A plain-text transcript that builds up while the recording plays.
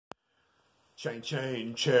Chain,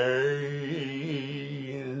 chain, chain.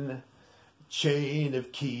 Chain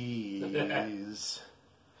of keys.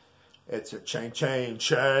 It's a chain, chain,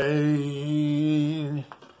 chain.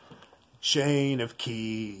 Chain of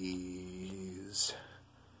keys.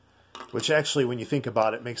 Which actually, when you think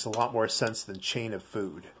about it, makes a lot more sense than chain of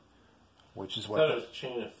food. Which is what... I thought it was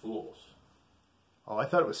chain of fools. Oh, I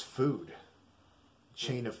thought it was food.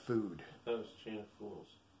 Chain of food. I thought it was chain of fools.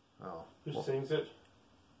 Oh. Who sings it?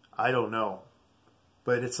 I don't know.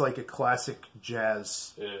 But it's like a classic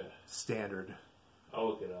jazz standard. I'll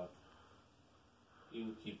look it up. You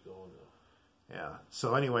can keep going though. Yeah.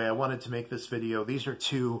 So anyway, I wanted to make this video. These are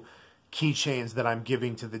two keychains that I'm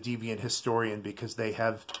giving to the Deviant historian because they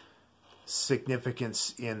have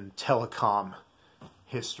significance in telecom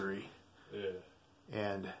history. Yeah.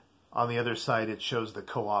 And on the other side, it shows the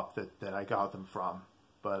co-op that I got them from.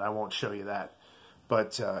 But I won't show you that.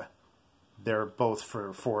 But they're both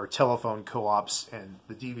for telephone co-ops, and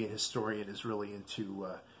the Deviant historian is really into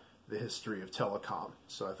the history of telecom.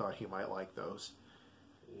 So I thought he might like those.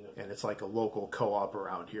 Yep. And it's like a local co-op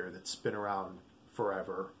around here that's been around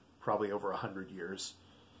forever, probably over 100 years.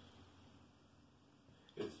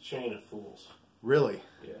 It's chain of fools. Really?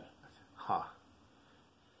 Yeah. Huh.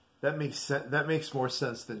 That makes sense. That makes more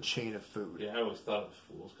sense than chain of food. Yeah, I always thought it was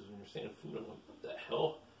fools because when you're saying food, I'm like, what the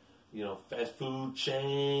hell? You know, fast food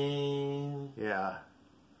chain. Yeah.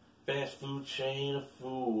 Fast food chain of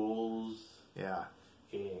fools. Yeah.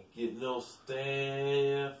 Can't get no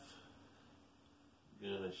staff.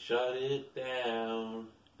 Gonna shut it down.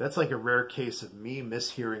 That's like a rare case of me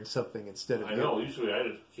mishearing something instead of I know, usually I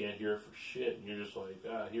just can't hear it for shit. And you're just like,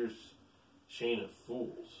 here's chain of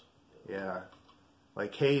fools. Yeah.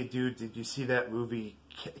 Like, hey, dude, did you see that movie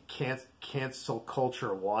Cancel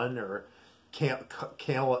Culture 1 or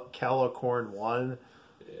Calicorn 1?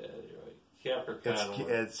 Yeah, you're right. Capricorn 1.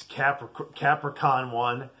 It's Capricorn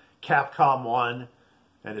 1, Capcom 1,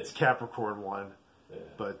 and it's Capricorn 1. Yeah.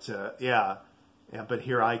 But, yeah. But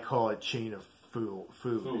here I call it chain of food.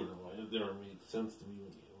 Food. It never made sense to me.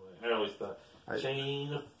 I always thought,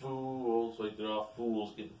 chain of fools, like they're all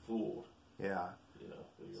fools getting fooled. Yeah. You know,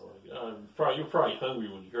 you're like, you're probably hungry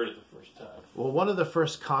when you heard it the first time. Well, one of the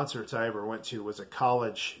first concerts I ever went to was a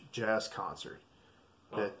college jazz concert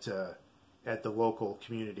at the local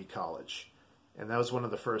community college. And that was one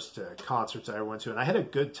of the first concerts I ever went to. And I had a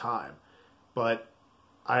good time. But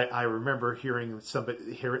I remember hearing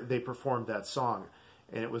they performed that song.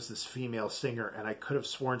 And it was this female singer. And I could have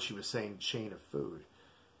sworn she was saying chain of food.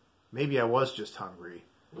 Maybe I was just hungry.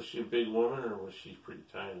 Was she a big woman or was she pretty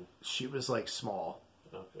tiny? She was like small.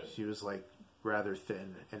 Okay. She was like rather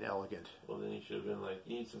thin and elegant. Well, then you should have been like,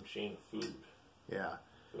 you need some chain of food. Yeah.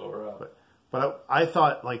 Fill her up. But I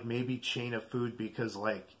thought like maybe chain of food because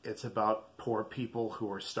like it's about poor people who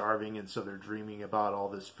are starving and so they're dreaming about all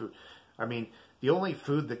this food. I mean, the only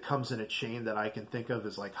food that comes in a chain that I can think of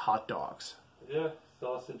is like hot dogs. Yeah,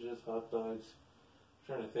 sausages, hot dogs.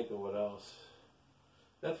 I'm trying to think of what else.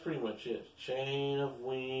 That's pretty much it. Chain of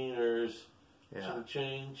wieners. Yeah.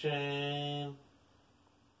 Chain.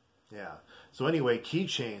 Yeah. So anyway,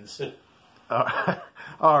 keychains are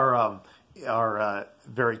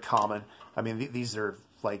very common. I mean, these are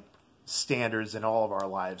like standards in all of our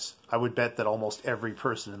lives. I would bet that almost every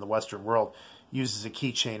person in the Western world uses a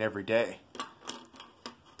keychain every day.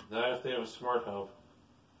 Not if they have a smart home.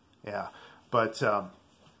 Yeah. But,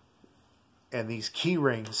 and these key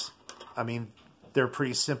rings, I mean, they're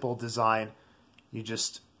pretty simple design. You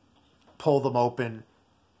just pull them open,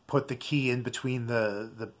 put the key in between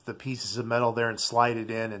the pieces of metal there and slide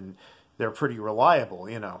it in, and they're pretty reliable,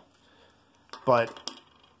 you know. But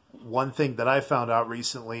one thing that I found out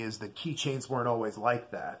recently is that keychains weren't always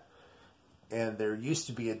like that. And there used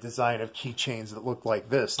to be a design of keychains that looked like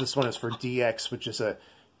this. This one is for DX, which is a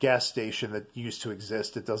gas station that used to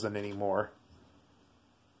exist. It doesn't anymore.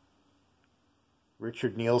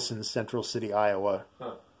 Richard Nielsen, Central City, Iowa.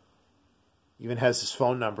 Huh. Even has his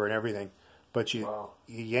phone number and everything. But you Wow.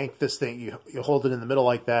 you yank this thing, you hold it in the middle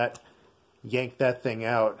like that, yank that thing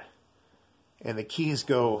out, and the keys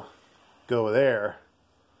go there.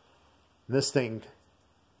 And this thing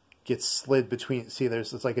gets slid between. See,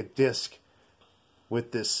 it's like a disc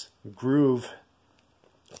with this groove,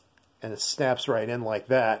 and it snaps right in like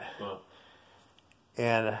that. Huh.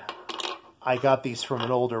 And I got these from an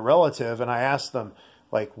older relative, and I asked them,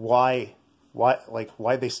 like, why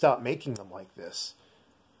they stopped making them like this?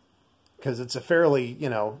 Because it's a fairly, you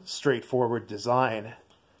know, straightforward design.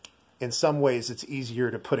 In some ways, it's easier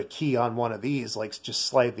to put a key on one of these, like just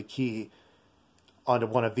slide the key onto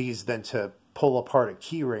one of these, than to pull apart a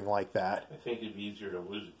key ring like that. I think it'd be easier to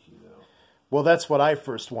lose a key, though. Well, that's what I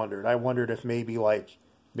first wondered. I wondered if maybe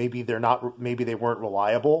maybe they weren't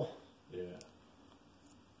reliable. Yeah.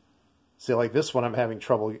 See, like this one, I'm having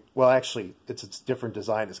trouble. Well, actually, it's a different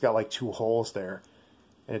design. It's got like 2 holes there,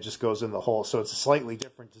 and it just goes in the hole. So it's a slightly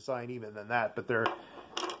different design even than that. But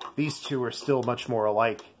these two are still much more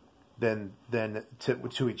alike than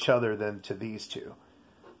to each other than to these two.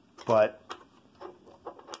 But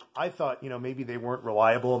I thought, maybe they weren't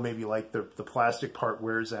reliable. Maybe like the plastic part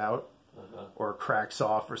wears out or cracks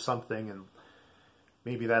off or something, and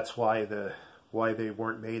maybe that's why they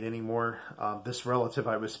weren't made anymore. This relative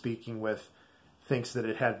I was speaking with thinks that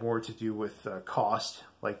it had more to do with cost.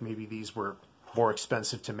 Like maybe these were more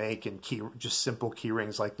expensive to make, and just simple key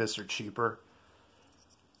rings like this are cheaper.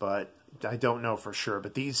 But I don't know for sure.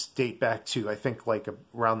 But these date back to, I think, like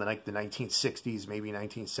around the 1960s, maybe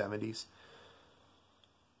 1970s.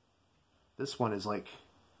 This one is like,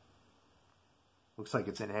 looks like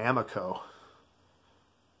it's an Amoco.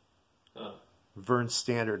 Vern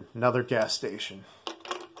Standard, another gas station.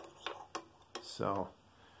 So,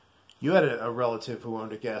 you had a relative who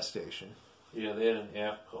owned a gas station. Yeah, they had an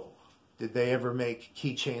AFCO. Did they ever make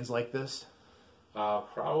keychains like this?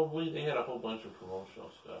 Probably. They had a whole bunch of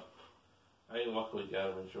promotional stuff. I luckily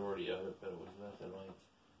got a majority of it, but it was nothing like,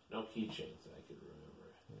 no keychains that I could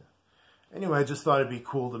remember. Yeah. Anyway, I just thought it'd be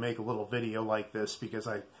cool to make a little video like this because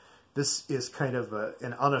this is kind of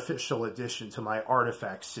an unofficial addition to my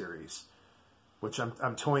Artifact series, which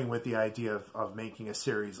I'm toying with the idea of making a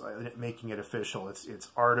series, making it official. It's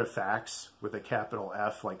Artifacts with a capital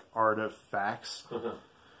F, like Artifacts.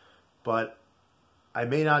 But I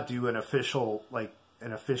may not do an official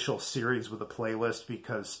series with a playlist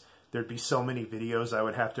because there'd be so many videos I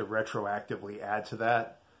would have to retroactively add to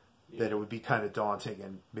that it would be kind of daunting,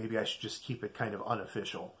 and maybe I should just keep it kind of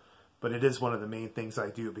unofficial. But it is one of the main things I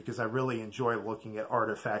do because I really enjoy looking at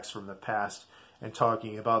artifacts from the past and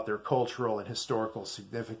talking about their cultural and historical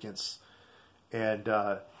significance and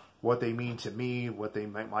what they mean to me, what they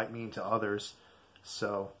might mean to others.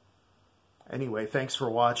 So anyway, thanks for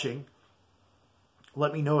watching.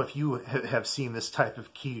 Let me know if you have seen this type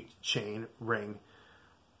of keychain ring.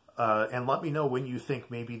 And let me know when you think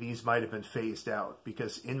maybe these might have been phased out.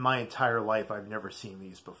 Because in my entire life, I've never seen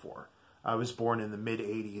these before. I was born in the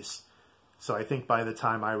mid-'80s. So I think by the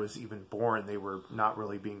time I was even born, they were not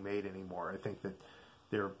really being made anymore. I think that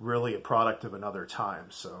they're really a product of another time.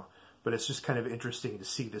 So, but it's just kind of interesting to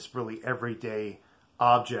see this really everyday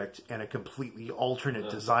object and a completely alternate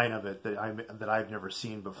design of it that I've never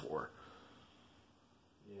seen before.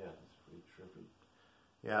 Yeah, it's pretty trippy.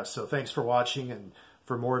 Yeah, so thanks for watching, and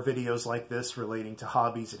for more videos like this relating to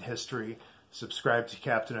hobbies and history, subscribe to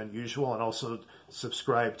Captain Unusual, and also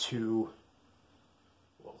subscribe to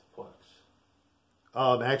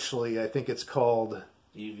actually, I think it's called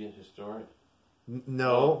Deviant Historic.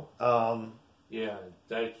 No. Yeah,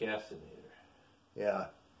 Diecastinator. Yeah.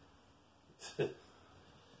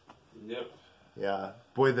 Yep. Yeah.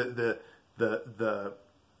 Boy,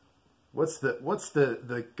 what's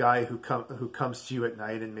the guy who comes to you at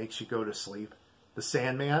night and makes you go to sleep? The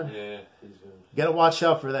Sandman? Yeah, You gotta watch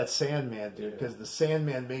out for that Sandman, dude, because the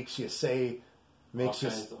Sandman makes you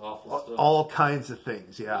all kinds of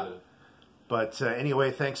things. Yeah. But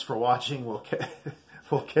anyway, thanks for watching. We'll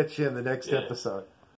catch you in the next episode.